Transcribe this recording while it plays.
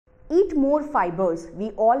Eat more fibers.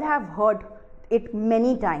 We all have heard it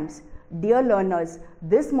many times. Dear learners,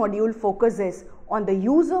 this module focuses on the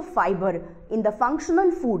use of fiber in the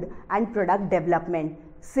functional food and product development.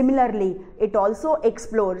 Similarly, it also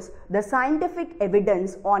explores the scientific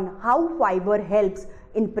evidence on how fiber helps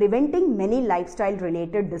in preventing many lifestyle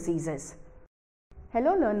related diseases.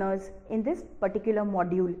 Hello learners, in this particular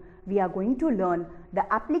module, we are going to learn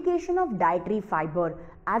the application of dietary fiber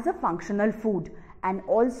as a functional food, and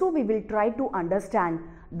also we will try to understand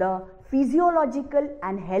the physiological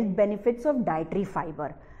and health benefits of dietary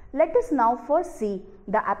fiber. Let us now first see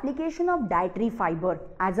the application of dietary fiber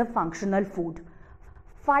as a functional food.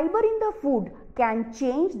 Fiber in the food can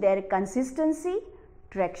change their consistency,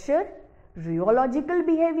 texture, rheological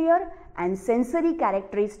behavior and sensory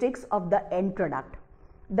characteristics of the end product.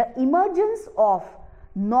 The emergence of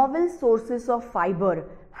novel sources of fiber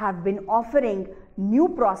have been offering new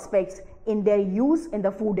prospects in their use in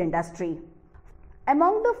the food industry.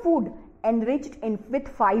 Among the food enriched with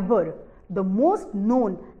fiber, the most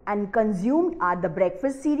known and consumed are the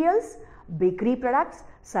breakfast cereals, bakery products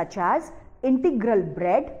such as integral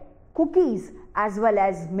bread, cookies, as well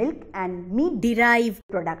as milk and meat derived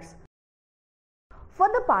products. For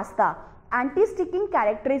the pasta, anti-sticking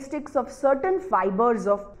characteristics of certain fibers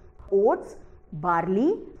of oats,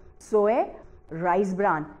 barley, soy, rice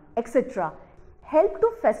bran, etc. help to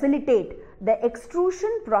facilitate the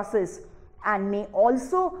extrusion process and may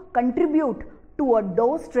also contribute to a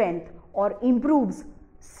dough strength or improves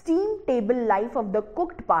steam table life of the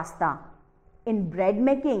cooked pasta. In bread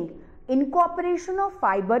making, incorporation of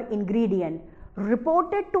fiber ingredient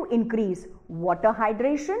reported to increase water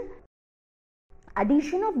hydration.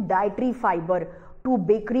 Addition of dietary fiber to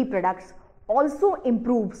bakery products also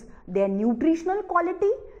improves their nutritional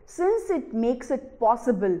quality since it makes it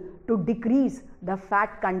possible to decrease the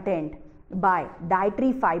fat content by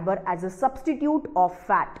dietary fiber as a substitute of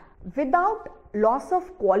fat. Without loss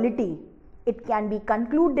of quality, it can be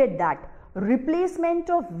concluded that replacement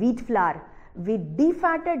of wheat flour with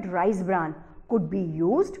defatted rice bran could be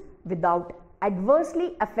used without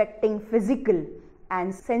adversely affecting physical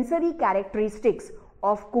and sensory characteristics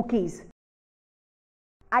of cookies.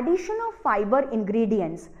 Addition of fiber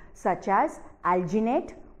ingredients such as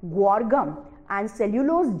alginate, guar gum and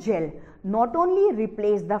cellulose gel not only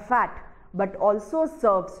replace the fat but also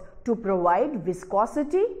serves to provide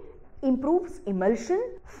viscosity, improves emulsion,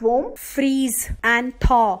 foam, freeze and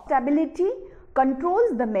thaw stability,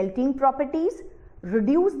 controls the melting properties,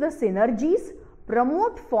 reduce the synergies,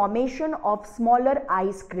 promote formation of smaller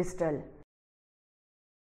ice crystal.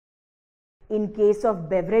 In case of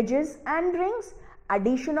beverages and drinks,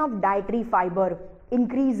 addition of dietary fiber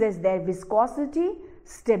increases their viscosity,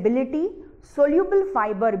 stability, soluble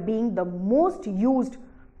fiber being the most used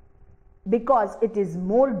because it is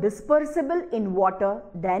more dispersible in water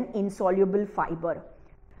than insoluble fiber.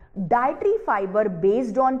 Dietary fiber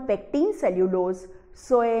based on pectin cellulose,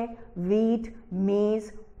 soy, wheat,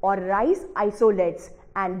 maize or rice isolates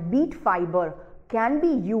and beet fiber can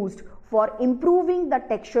be used for improving the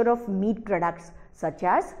texture of meat products such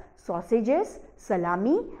as sausages,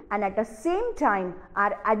 salami, and at the same time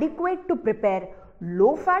are adequate to prepare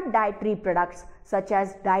low-fat dietary products such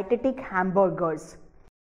as dietetic hamburgers.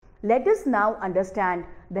 Let us now understand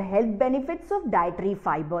the health benefits of dietary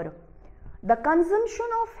fiber. The consumption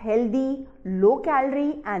of healthy,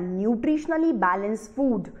 low-calorie and nutritionally balanced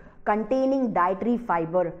food containing dietary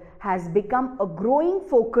fiber has become a growing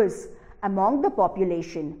focus among the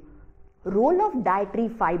population. Role of dietary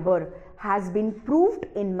fiber has been proved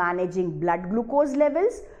in managing blood glucose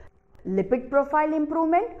levels, lipid profile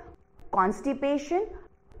improvement, constipation,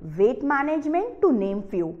 weight management to name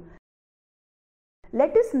few.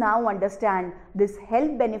 Let us now understand these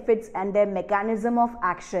health benefits and their mechanism of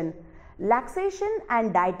action. Laxation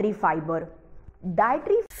and dietary fiber.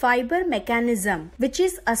 Dietary fiber mechanism which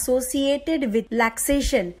is associated with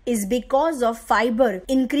laxation is because of fiber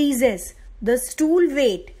increases the stool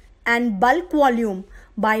weight and bulk volume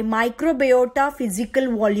by microbiota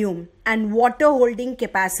physical volume and water holding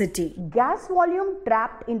capacity. Gas volume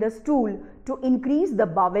trapped in the stool to increase the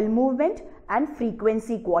bowel movement and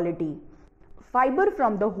frequency quality. Fiber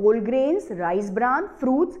from the whole grains, rice bran,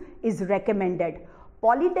 fruits is recommended.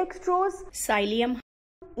 Polydextrose, psyllium,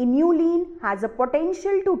 inulin has a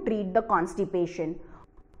potential to treat the constipation.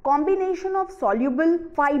 Combination of soluble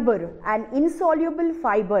fiber and insoluble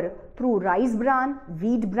fiber through rice bran,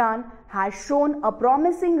 wheat bran has shown a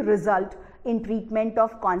promising result in treatment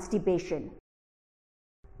of constipation.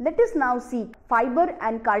 Let us now see fiber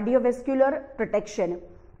and cardiovascular protection.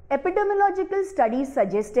 Epidemiological studies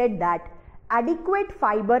suggested that adequate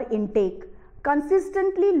fiber intake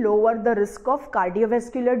consistently lower the risk of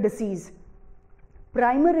cardiovascular disease,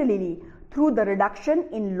 primarily through the reduction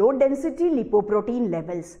in low density lipoprotein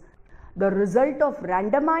levels. The result of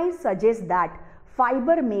randomized suggests that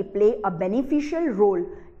fiber may play a beneficial role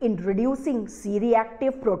in reducing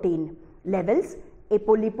C-reactive protein levels,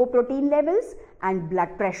 apolipoprotein levels, and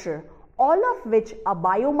blood pressure, all of which are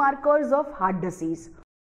biomarkers of heart disease.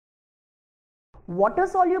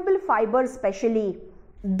 Water-soluble fibers, especially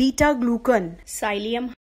beta-glucan,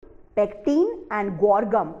 psyllium, pectin, and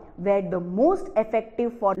guar were the most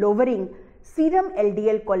effective for lowering serum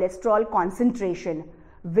LDL cholesterol concentration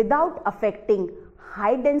without affecting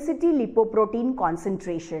high-density lipoprotein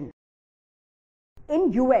concentration.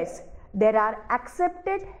 In US, there are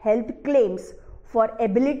accepted health claims for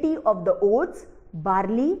ability of the oats,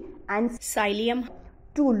 barley, and psyllium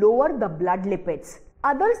to lower the blood lipids.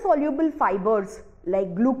 Other soluble fibers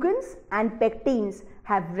like glucans and pectins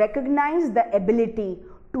have recognized the ability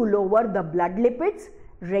to lower the blood lipids,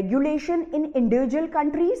 regulation in individual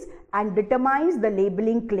countries, and determines the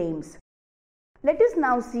labeling claims. Let us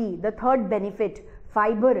now see the third benefit,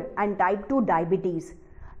 fiber and type 2 diabetes.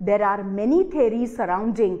 There are many theories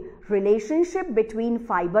surrounding relationship between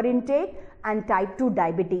fiber intake and type 2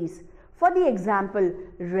 diabetes. For the example,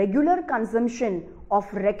 regular consumption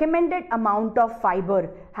of recommended amount of fiber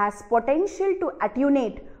has potential to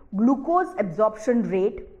attenuate glucose absorption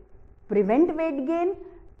rate, prevent weight gain,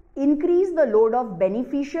 increase the load of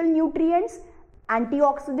beneficial nutrients,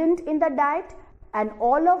 antioxidant in the diet, and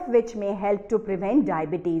all of which may help to prevent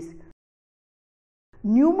diabetes.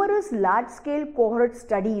 Numerous large-scale cohort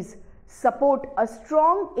studies support a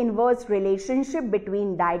strong inverse relationship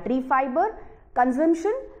between dietary fiber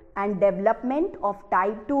consumption and development of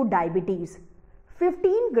type 2 diabetes.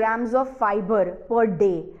 15 grams of fiber per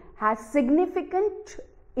day has significant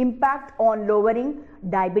impact on lowering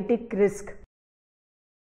diabetic risk.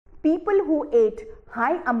 People who ate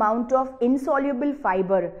high amount of insoluble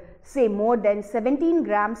fiber, say more than 17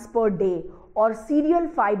 grams per day, or cereal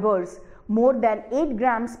fibers more than 8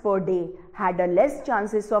 grams per day, had a less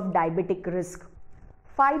chances of diabetic risk.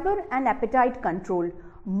 Fiber and appetite control.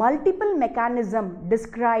 Multiple mechanism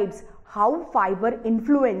describes how fiber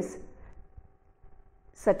influence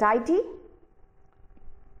satiety.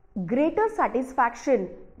 Greater satisfaction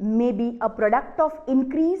may be a product of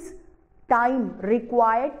increased time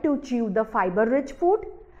required to chew the fiber-rich food.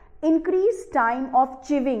 Increased time of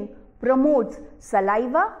chewing promotes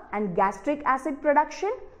saliva and gastric acid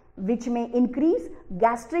production, which may increase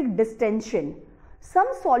gastric distension. Some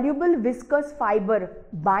soluble viscous fiber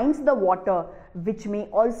binds the water, which may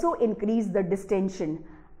also increase the distension.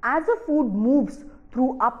 As a food moves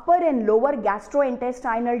through upper and lower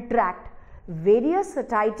gastrointestinal tract, various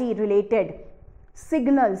satiety-related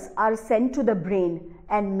signals are sent to the brain,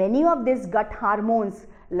 and many of these gut hormones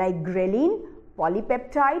like ghrelin,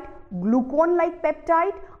 polypeptide, glucagon-like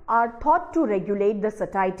peptide are thought to regulate the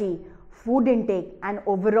satiety, food intake, and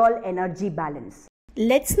overall energy balance.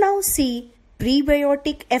 Let's now see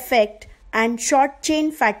prebiotic effect and short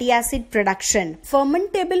chain fatty acid production.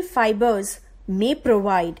 Fermentable fibers may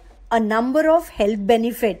provide a number of health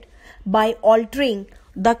benefits by altering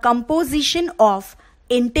the composition of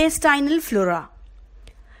intestinal flora.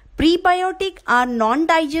 Prebiotics are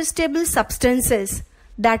non-digestible substances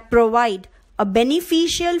that provide a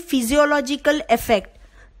beneficial physiological effect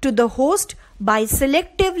to the host by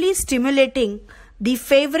selectively stimulating the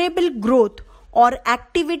favorable growth or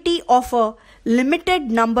activity of a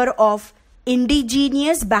limited number of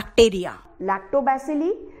indigenous bacteria,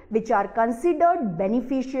 lactobacilli, which are considered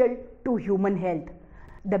beneficial to human health.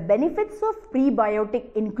 The benefits of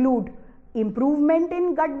prebiotic include improvement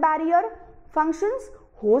in gut barrier functions,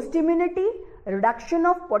 host immunity, reduction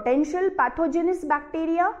of potential pathogenous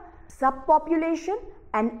bacteria, subpopulation,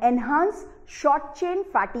 and enhance short chain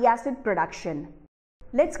fatty acid production.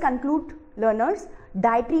 Let's conclude, learners.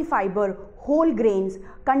 Dietary fiber, whole grains,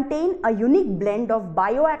 contain a unique blend of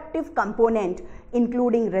bioactive components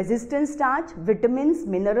including resistant starch, vitamins,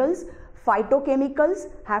 minerals, phytochemicals,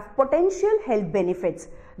 have potential health benefits.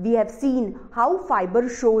 We have seen how fiber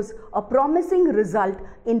shows a promising result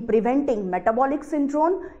in preventing metabolic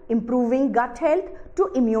syndrome, improving gut health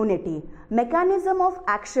to immunity. Mechanism of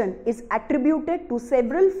action is attributed to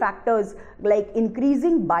several factors like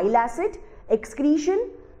increasing bile acid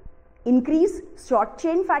excretion, increase short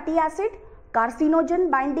chain fatty acid, carcinogen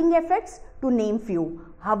binding effects, to name few.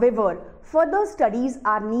 However, further studies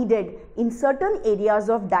are needed in certain areas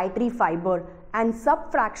of dietary fiber and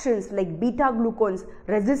subfractions like beta-glucans,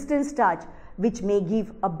 resistant starch, which may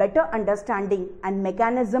give a better understanding and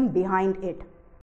mechanism behind it.